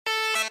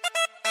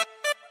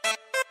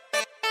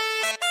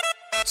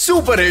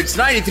Super hits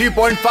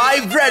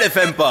 93.5 red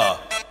FM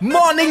पर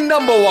morning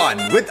number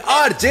 1 with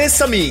RJ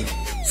Sameer.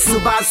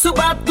 सुबह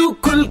सुबह तू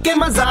खुल के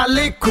मजा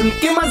ले, खुल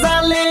के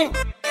मजा ले,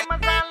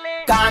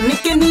 कान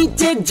के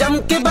नीचे जम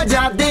के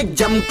बजा दे,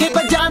 जम के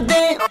बजा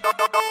दे।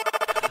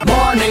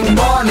 Morning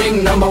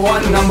morning number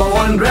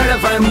one red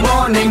FM,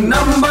 morning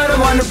number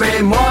 1 पे,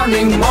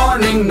 morning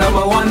morning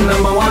number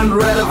 1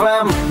 red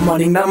FM,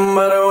 morning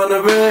number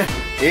 1 पे।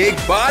 एक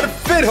बार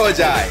फिर हो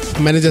जाए।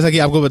 मैंने जैसा कि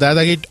आपको बताया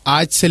था कि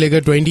आज से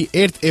लेकर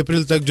 28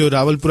 अप्रैल तक जो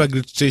रावलपुरा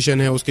ग्रिड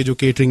स्टेशन है उसके जो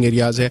केटरिंग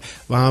एरियाज है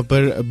वहां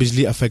पर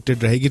बिजली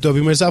अफेक्टेड रहेगी। तो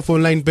अभी मेरे साथ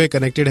फोन लाइन पे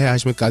कनेक्टेड है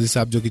हाशमी काजी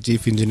साहब जो कि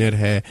चीफ इंजीनियर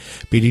है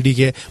पीडीडी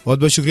के। बहुत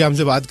बहुत शुक्रिया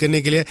हमसे बात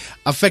करने के लिए।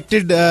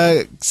 अफेक्टेड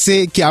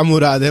से क्या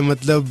मुराद है,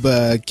 मतलब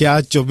क्या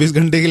 24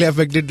 घंटे के लिए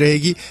अफेक्टेड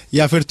रहेगी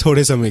या फिर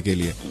थोड़े समय के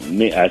लिए?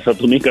 नहीं, ऐसा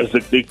तो नहीं कर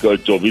सकते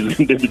 24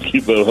 घंटे बिजली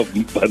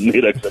बंद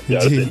नहीं रख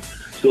सकते।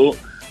 तो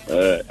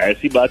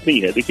ऐसी बात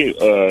नहीं है। देखिए,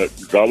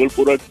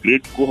 रावलपुरा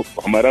ग्रिड को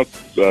हमारा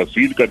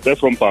फीड करता है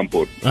फ्रॉम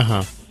पामपोर।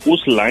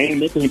 उस लाइन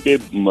में कहीं पे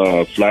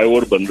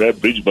फ्लाईओवर बन रहा है,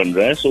 ब्रिज बन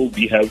रहा है, so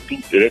we have to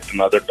erect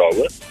another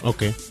tower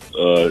okay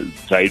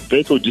side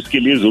पे। तो जिसके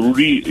लिए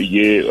जरूरी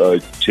ये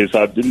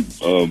 6-7 दिन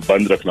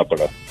बंद रखना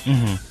पड़ा।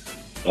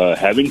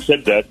 Having said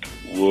that,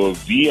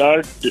 we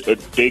are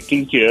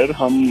taking care.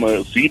 हम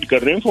फीड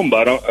कर रहे हैं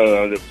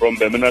फ्रॉम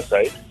बेमना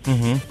साइड।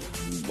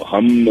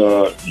 हम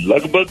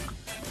लगभग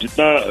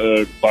जितना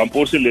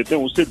पामपोर से लेते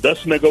हैं उससे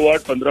 10 मेगावाट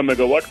 15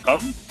 मेगावाट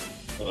कम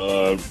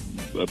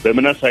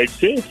बेमना साइड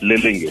से ले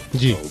लेंगे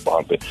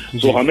वहां पे।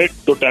 तो हमें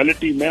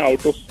टोटलिटी में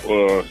आउट ऑफ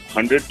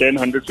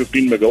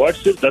 110-115 मेगावाट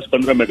सिर्फ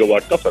 10-15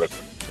 मेगावाट का फर्क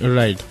है,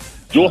 राइट,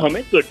 जो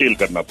हमें कर्टेल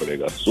करना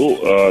पड़ेगा। So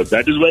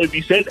that is why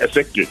we said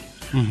affected.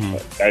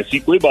 ऐसी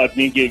कोई बात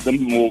नहीं कि एकदम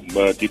वो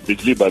कि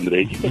बिजली बंद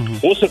रहेगी,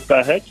 बट हो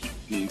सकता है कि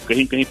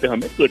कहीं कहीं पे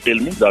हमें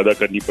कर्टेलमेंट ज्यादा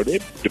करनी पड़े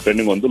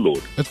डिपेंडिंग ऑन द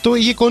लोड। तो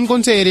ये कौन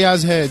कौन से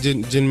एरियाज है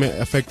जिनमें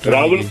अफेक्ट?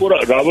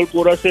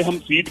 रावलपुरा से हम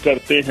फीड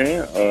करते हैं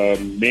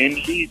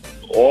mainly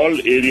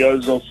all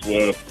areas of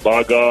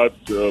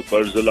Baghat,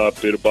 Barzulla,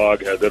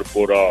 Peerbagh,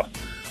 Hyderpora,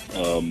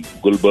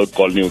 Gulberg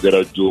colony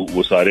वगैरह, जो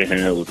वो सारे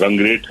हैं।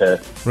 रंगरेट है,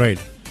 right,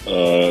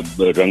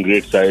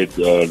 Rangreth side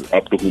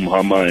up to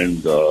Humhama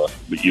and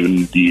even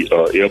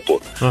the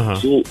airport.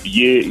 So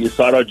ये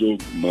सारा जो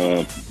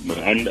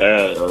and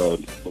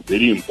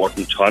very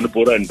important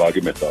Chanapora and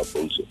Bagh-e Mehtab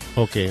also,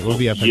 okay, वो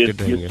भी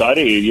अफेक्टेड रहेंगे। ये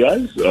सारे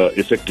एरियाज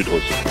इफेक्टेड हो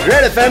सकते हैं।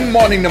 Red FM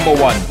morning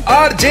number 1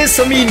 RJ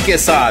Sameen के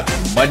साथ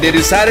मंडे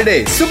टू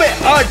सैटरडे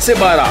सुबह 8 से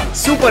 12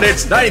 सुपर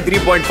हिट्स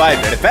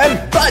 93.5 रेड एफएम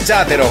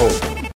बजाते रहो।